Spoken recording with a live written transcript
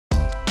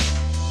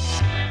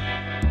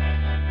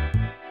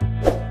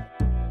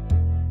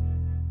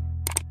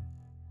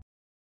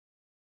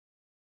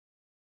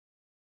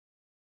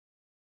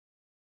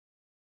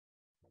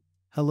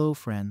Hello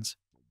friends,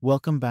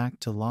 welcome back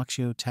to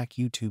Lakshyo Tech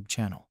YouTube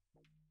channel.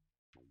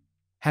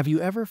 Have you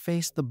ever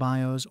faced the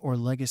BIOS or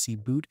legacy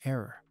boot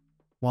error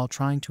while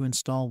trying to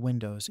install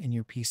Windows in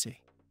your PC?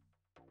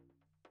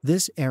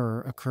 This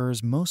error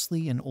occurs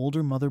mostly in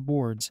older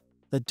motherboards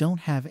that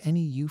don't have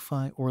any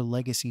UEFI or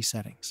legacy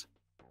settings.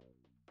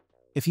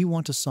 If you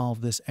want to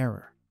solve this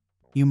error,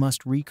 you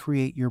must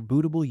recreate your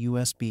bootable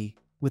USB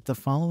with the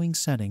following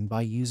setting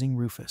by using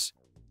Rufus.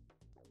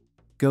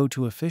 Go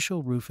to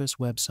official Rufus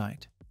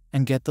website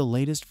and get the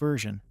latest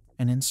version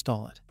and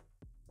install it.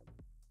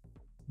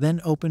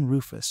 Then open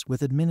Rufus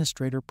with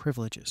administrator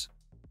privileges.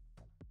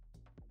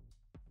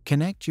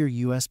 Connect your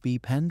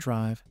USB pen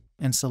drive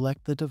and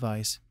select the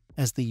device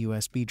as the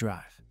USB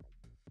drive.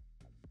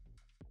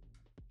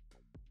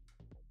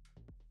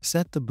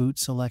 Set the boot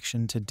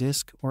selection to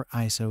disk or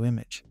ISO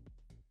image.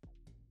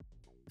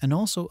 And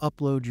also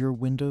upload your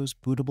Windows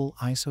bootable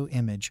ISO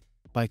image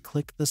by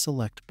click the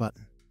select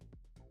button.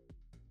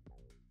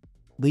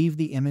 Leave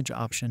the image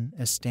option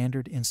as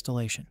standard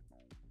installation.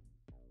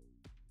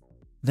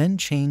 Then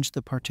change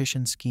the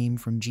partition scheme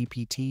from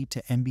GPT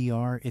to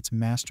MBR, its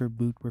master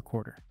boot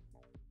recorder.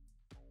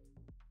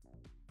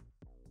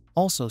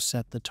 Also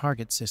set the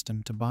target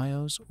system to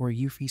BIOS or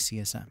UEFI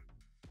CSM.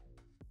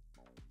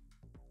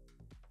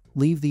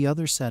 Leave the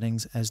other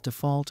settings as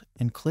default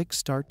and click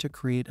Start to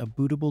create a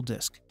bootable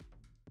disk.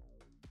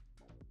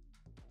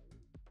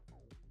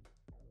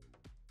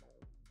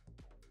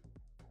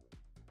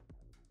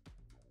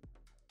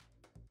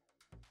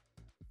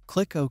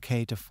 Click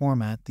OK to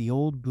format the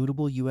old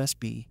bootable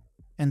USB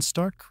and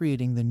start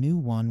creating the new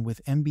one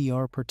with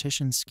MBR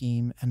partition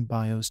scheme and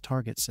BIOS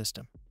target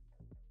system.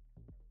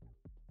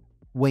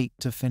 Wait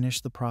to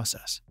finish the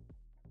process.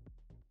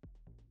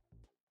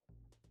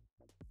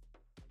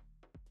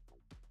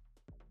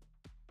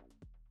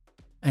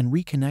 And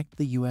reconnect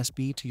the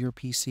USB to your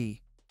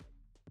PC.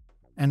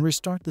 And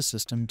restart the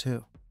system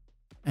too.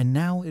 And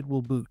now it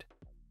will boot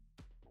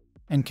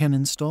and can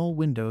install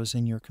Windows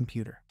in your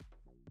computer.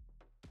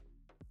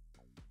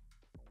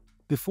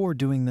 Before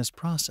doing this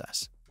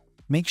process,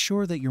 make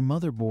sure that your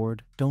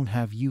motherboard don't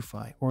have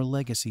UEFI or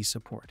legacy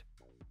support.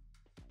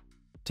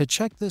 To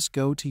check this,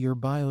 go to your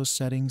BIOS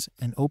settings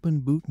and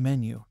open Boot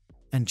menu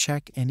and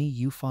check any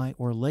UEFI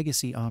or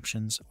legacy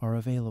options are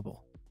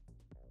available.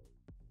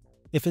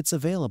 If it's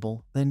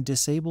available, then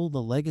disable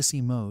the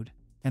legacy mode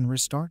and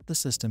restart the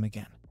system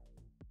again.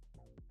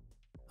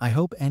 I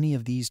hope any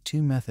of these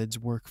two methods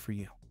work for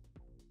you.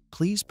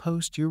 Please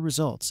post your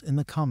results in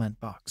the comment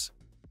box.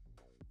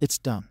 It's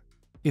done.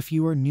 If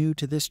you are new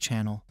to this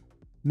channel,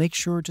 make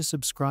sure to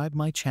subscribe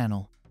my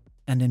channel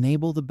and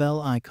enable the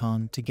bell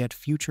icon to get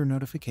future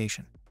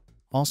notification.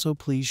 Also,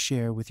 please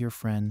share with your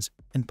friends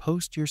and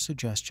post your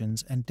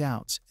suggestions and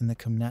doubts in the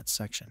comment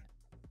section.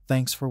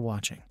 Thanks for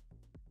watching.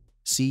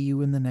 See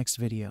you in the next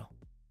video.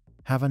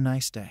 Have a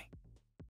nice day.